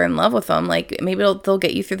really are in love with them. Like maybe they'll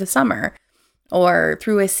get you through the summer or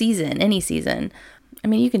through a season, any season. I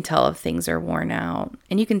mean, you can tell if things are worn out,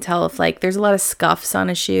 and you can tell if like there's a lot of scuffs on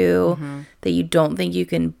a shoe that you don't think you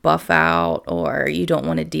can buff out or you don't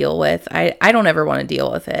want to deal with. I don't ever want to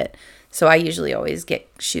deal with it. So I usually always get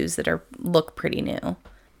shoes that look pretty new.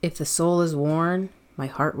 If the sole is worn, my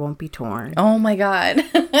heart won't be torn. Oh my God.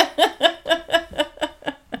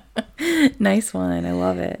 Nice one. I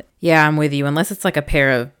love it. Yeah, I'm with you. Unless it's like a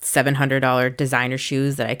pair of $700 designer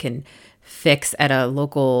shoes that I can fix at a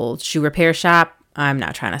local shoe repair shop, I'm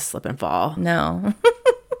not trying to slip and fall. No.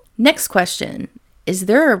 Next question. Is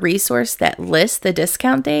there a resource that lists the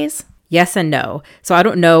discount days? Yes and no. So I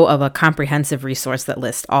don't know of a comprehensive resource that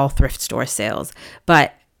lists all thrift store sales,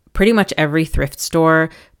 but pretty much every thrift store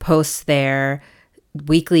posts their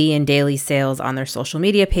weekly and daily sales on their social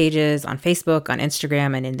media pages, on Facebook, on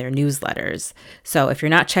Instagram, and in their newsletters. So if you're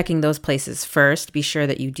not checking those places first, be sure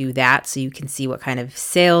that you do that so you can see what kind of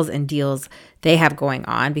sales and deals they have going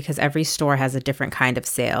on, because every store has a different kind of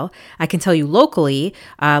sale. I can tell you locally,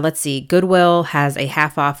 let's see, Goodwill has a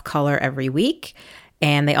half off color every week.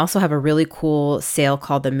 And they also have a really cool sale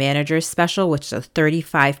called the Manager's Special, which is a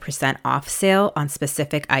 35% off sale on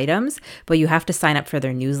specific items. But you have to sign up for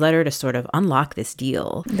their newsletter to sort of unlock this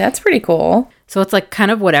deal. That's pretty cool. So it's like kind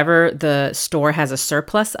of whatever the store has a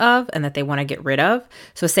surplus of and that they want to get rid of.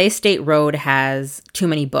 So say State Road has too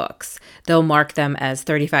many books. They'll mark them as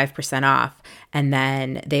 35% off. And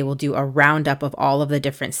then they will do a roundup of all of the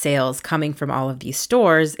different sales coming from all of these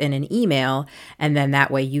stores in an email. And then that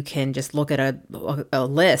way you can just look at a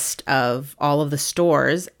list of all of the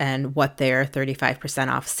stores and what their 35%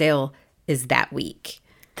 off sale is that week.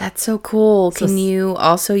 That's so cool. Can you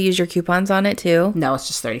also use your coupons on it too? No, it's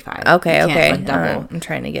just 35. Okay, okay. Like double. I'm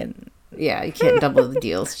trying to get... Yeah, you can't double the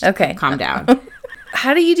deals. Just okay. Calm down.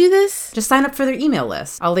 How do you do this? Just sign up for their email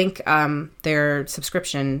list. I'll link their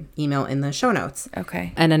subscription email in the show notes.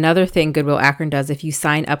 Okay. And another thing Goodwill Akron does, if you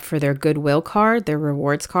sign up for their Goodwill card, their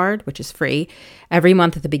rewards card, which is free, every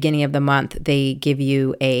month at the beginning of the month, they give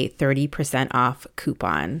you a 30% off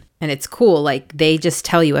coupon. And it's cool. Like, they just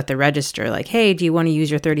tell you at the register, like, hey, do you want to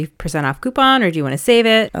use your 30% off coupon or do you want to save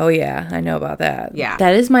it? Oh, yeah. I know about that. Yeah.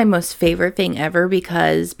 That is my most favorite thing ever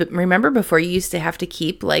because remember before you used to have to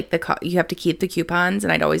keep like you have to keep the coupons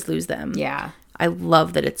and I'd always lose them. Yeah. I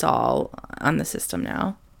love that it's all on the system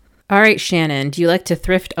now. All right, Shannon, do you like to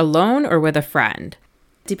thrift alone or with a friend?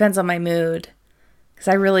 Depends on my mood because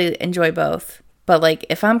I really enjoy both. But, like,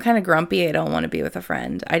 if I'm kind of grumpy, I don't want to be with a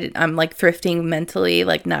friend. I'm, like, thrifting mentally,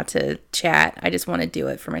 like, not to chat. I just want to do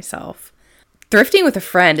it for myself. Thrifting with a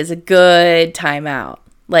friend is a good time out.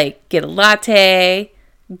 Like, get a latte,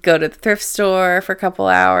 go to the thrift store for a couple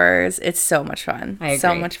hours. It's so much fun. I agree.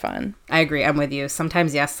 So much fun. I agree. I'm with you.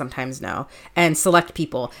 Sometimes yes, sometimes no. And select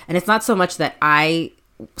people. And it's not so much that I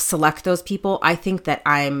select those people. I think that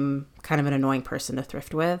I'm kind of an annoying person to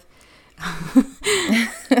thrift with.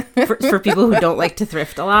 for people who don't like to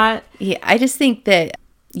thrift a lot. Yeah, I just think that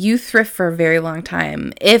you thrift for a very long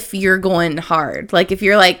time if you're going hard. Like if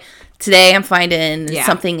you're like, today I'm finding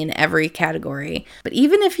something in every category. But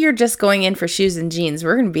even if you're just going in for shoes and jeans,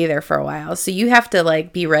 we're going to be there for a while. So you have to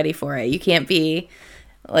like be ready for it. You can't be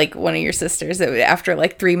like one of your sisters that would, after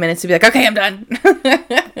like 3 minutes would be like, okay, I'm done.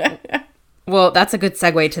 Well, that's a good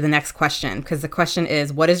segue to the next question, because the question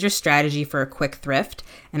is, what is your strategy for a quick thrift?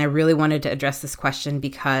 And I really wanted to address this question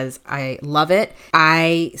because I love it.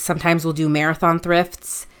 I sometimes will do marathon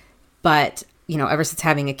thrifts, but you know, ever since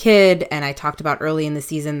having a kid, and I talked about early in the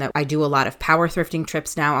season that I do a lot of power thrifting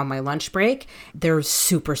trips now on my lunch break, they're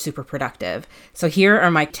super, super productive. So here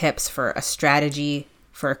are my tips for a strategy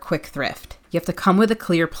for a quick thrift. You have to come with a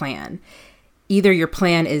clear plan. Either your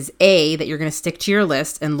plan is A, that you're going to stick to your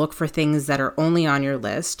list and look for things that are only on your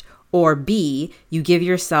list, or B, you give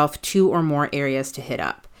yourself 2 or more areas to hit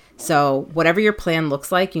up. So whatever your plan looks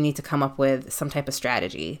like, you need to come up with some type of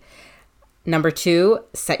strategy. Number 2,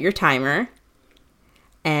 set your timer.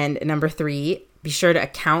 And number 3, be sure to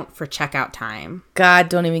account for checkout time. God,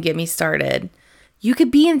 don't even get me started. You could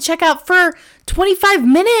be in checkout for 25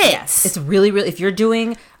 minutes. Yes, it's really, if you're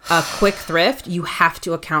doing a quick thrift, you have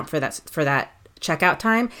to account for that checkout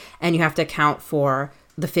time, and you have to account for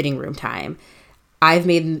the fitting room time. I've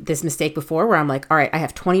made this mistake before where I'm like, all right, I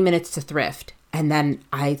have 20 minutes to thrift. And then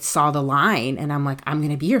I saw the line and I'm like, I'm going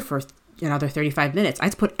to be here for another 35 minutes. I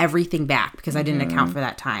had to put everything back because I didn't account for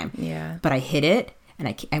that time. Yeah. But I hit it and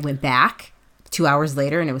I went back 2 hours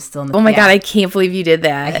later and it was still in the Oh my God, I can't believe you did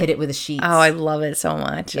that. I hit it with a sheet. Oh, I love it so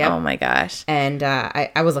much. Yep. Oh my gosh. And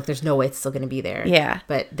I was like, there's no way it's still going to be there. Yeah.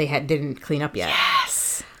 But they didn't clean up yet.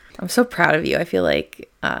 Yes. I'm so proud of you. I feel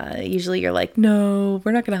like usually you're like, no,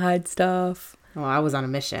 we're not going to hide stuff. Well, I was on a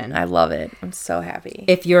mission. I love it. I'm so happy.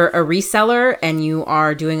 If you're a reseller and you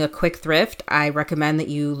are doing a quick thrift, I recommend that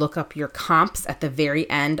you look up your comps at the very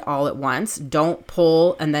end all at once. Don't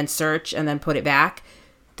pull and then search and then put it back.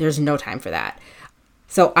 There's no time for that.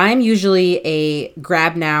 So I'm usually a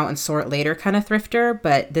grab now and sort later kind of thrifter,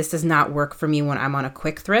 but this does not work for me when I'm on a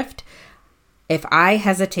quick thrift. If I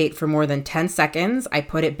hesitate for more than 10 seconds, I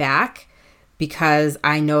put it back because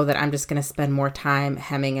I know that I'm just going to spend more time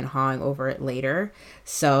hemming and hawing over it later.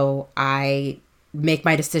 So I make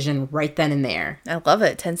my decision right then and there. I love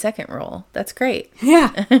it. 10-second rule. That's great.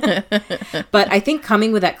 Yeah. But I think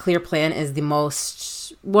coming with that clear plan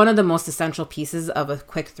is one of the most essential pieces of a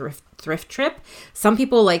quick thrift trip. Some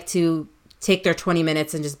people like to take their 20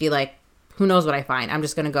 minutes and just be like, who knows what I find? I'm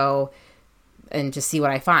just going to go and just see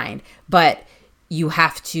what I find. But you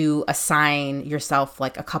have to assign yourself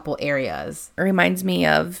like a couple areas. It reminds me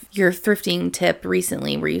of your thrifting tip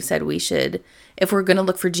recently where you said we should, if we're going to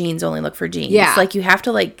look for jeans, only look for jeans. Yeah. Like you have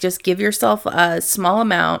to like just give yourself a small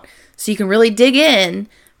amount so you can really dig in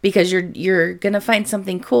because you're going to find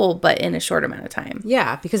something cool, but in a short amount of time.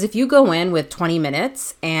 Yeah, because if you go in with 20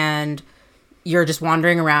 minutes and you're just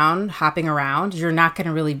wandering around, hopping around, you're not going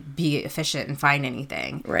to really be efficient and find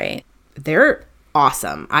anything. Right. They're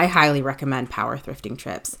awesome. I highly recommend power thrifting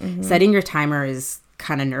trips. Mm-hmm. Setting your timer is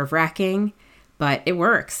kind of nerve-wracking, but it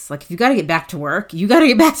works. Like if you got to get back to work, you got to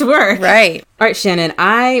get back to work. Right. All right, Shannon,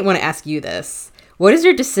 I want to ask you this. What is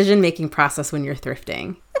your decision-making process when you're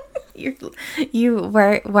thrifting?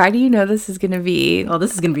 Why do you know this is going to be? Oh,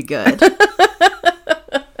 this is going to be good.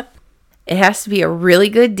 It has to be a really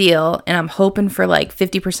good deal, and I'm hoping for like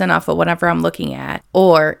 50% off of whatever I'm looking at,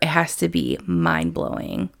 or it has to be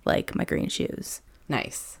mind-blowing, like my green shoes.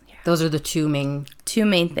 Nice. Yeah. Those are the two main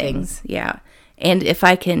things. Yeah. And if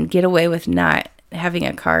I can get away with not having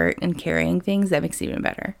a cart and carrying things, that makes it even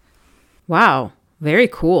better. Wow. Very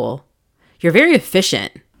cool. You're very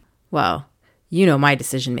efficient. Well, you know my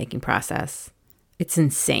decision-making process. It's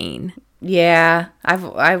insane. Yeah,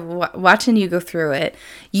 watching you go through it.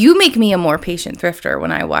 You make me a more patient thrifter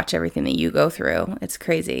when I watch everything that you go through. It's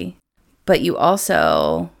crazy. But you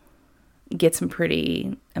also get some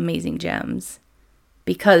pretty amazing gems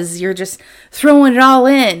because you're just throwing it all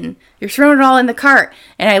in. You're throwing it all in the cart.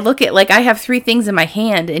 And I look at, like, I have 3 things in my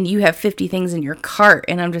hand and you have 50 things in your cart.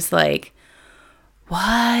 And I'm just like,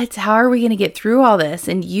 what? How are we going to get through all this?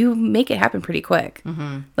 And you make it happen pretty quick.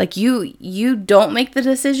 Mm-hmm. Like, you don't make the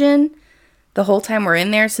decision the whole time we're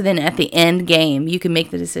in there. So then at the end game, you can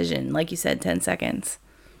make the decision. Like you said, 10 seconds.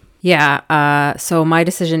 Yeah. So my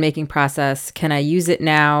decision-making process, can I use it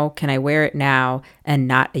now? Can I wear it now? And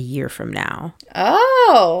not a year from now?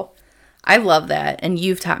 Oh, I love that. And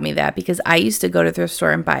you've taught me that because I used to go to the thrift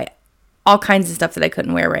store and buy all kinds of stuff that I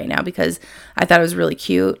couldn't wear right now because I thought it was really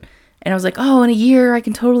cute. And I was like, oh, in a year, I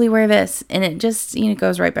can totally wear this. And it just,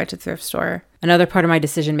 goes right back to the thrift store. Another part of my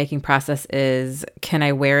decision-making process is, can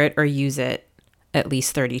I wear it or use it at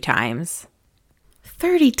least 30 times?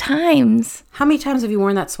 30 times? How many times have you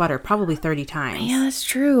worn that sweater? Probably 30 times. Yeah, that's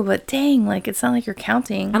true. But dang, like, it's not like you're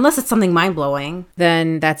counting. Unless it's something mind-blowing,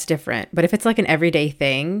 then that's different. But if it's like an everyday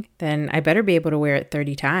thing, then I better be able to wear it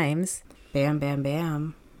 30 times. Bam, bam,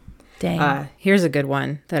 bam. Dang. Here's a good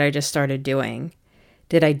one that I just started doing.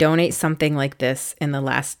 Did I donate something like this in the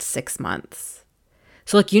last 6 months?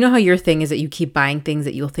 So, like, you know how your thing is that you keep buying things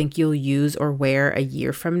that you'll think you'll use or wear a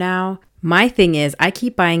year from now? My thing is I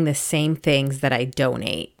keep buying the same things that I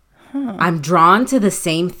donate. I'm drawn to the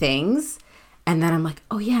same things. And then I'm like,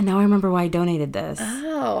 oh, yeah, now I remember why I donated this.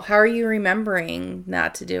 Oh, how are you remembering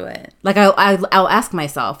not to do it? Like, I'll ask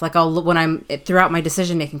myself, like, when I'm throughout my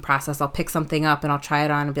decision-making process, I'll pick something up and I'll try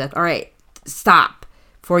it on and be like, all right, stop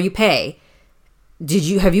before you pay.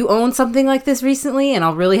 Have you owned something like this recently? And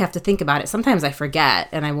I'll really have to think about it. Sometimes I forget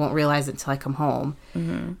and I won't realize it until I come home.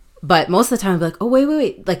 Mm-hmm. But most of the time I'll be like, oh,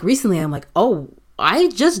 wait. Like recently I'm like, oh, I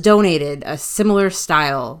just donated a similar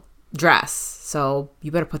style dress. So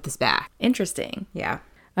you better put this back. Interesting. Yeah.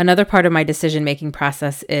 Another part of my decision-making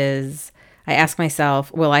process is I ask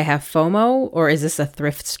myself, will I have FOMO or is this a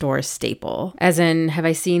thrift store staple? As in, have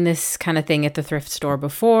I seen this kind of thing at the thrift store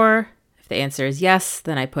before? If the answer is yes,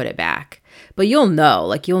 then I put it back. But you'll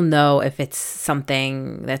know if it's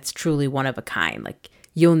something that's truly one of a kind. Like,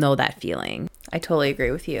 you'll know that feeling. I totally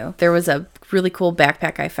agree with you. There was a really cool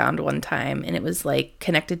backpack I found one time, and it was like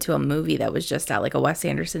connected to a movie that was just out, like a Wes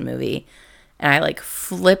Anderson movie. And I like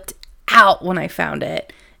flipped out when I found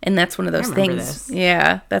it. And that's one of those things. This.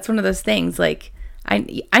 Yeah, that's one of those things. Like,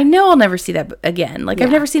 I know I'll never see that again. Like, yeah.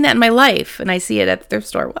 I've never seen that in my life, and I see it at the thrift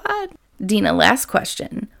store. What? Dina, last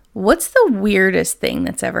question. What's the weirdest thing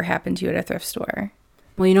that's ever happened to you at a thrift store?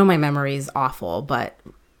 Well, my memory is awful, but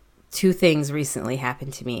 2 things recently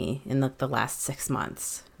happened to me in the last 6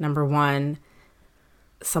 months. Number 1,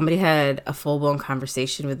 somebody had a full-blown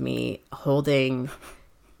conversation with me holding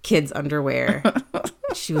kids' underwear.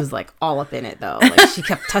 She was like all up in it, though. Like, she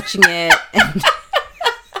kept touching it and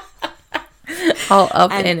all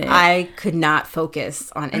up in it. I could not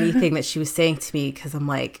focus on anything that she was saying to me because I'm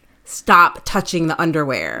like, stop touching the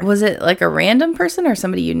underwear. Was it like a random person or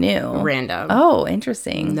somebody you knew? Random. Oh,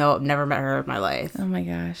 interesting. No, I've never met her in my life. Oh my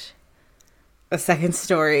gosh. A second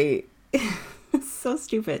story. So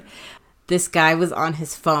stupid. This guy was on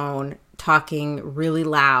his phone talking really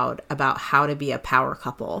loud about how to be a power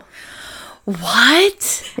couple.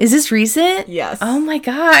 What? Is this recent? Yes. Oh my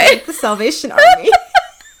God. Like the Salvation Army.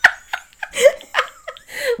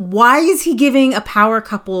 Why is he giving a power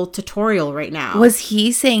couple tutorial right now? Was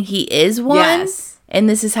he saying he is one? Yes. And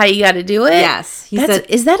this is how you got to do it? Yes. He said,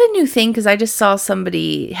 is that a new thing? Because I just saw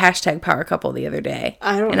somebody #power couple the other day.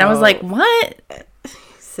 I don't know. And I was like, what? He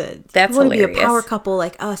said, that's you want hilarious. to be a power couple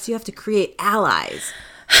like us, you have to create allies.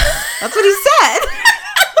 That's what he said.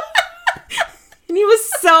 And he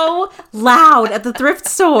was so loud at the thrift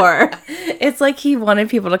store. It's like he wanted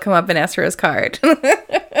people to come up and ask for his card.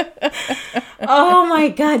 Oh my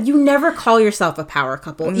God. You never call yourself a power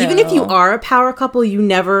couple. No. Even if you are a power couple, you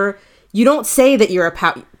don't say that you're a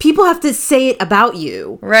power. People have to say it about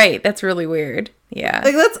you. Right. That's really weird. Yeah.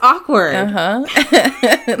 Like, that's awkward. Uh-huh.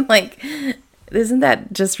 Like, isn't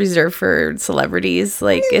that just reserved for celebrities?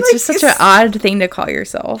 Like, it's just such an odd thing to call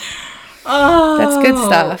yourself. Oh. That's good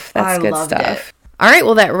stuff. That's good stuff. It. All right,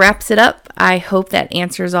 well, that wraps it up. I hope that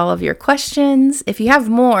answers all of your questions. If you have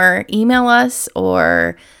more, email us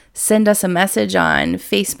or send us a message on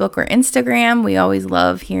Facebook or Instagram. We always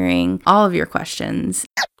love hearing all of your questions.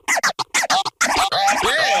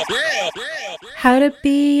 How to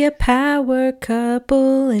be a power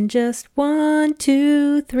couple in just 1,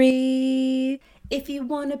 2, 3. If you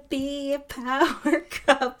want to be a power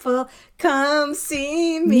couple, come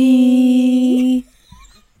see me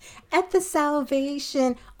at the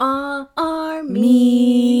Salvation Army.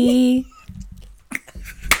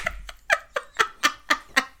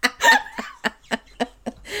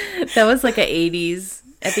 That was like a 80s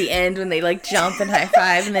at the end when they like jump and high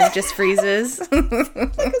five and then it just freezes. Like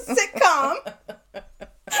a sitcom.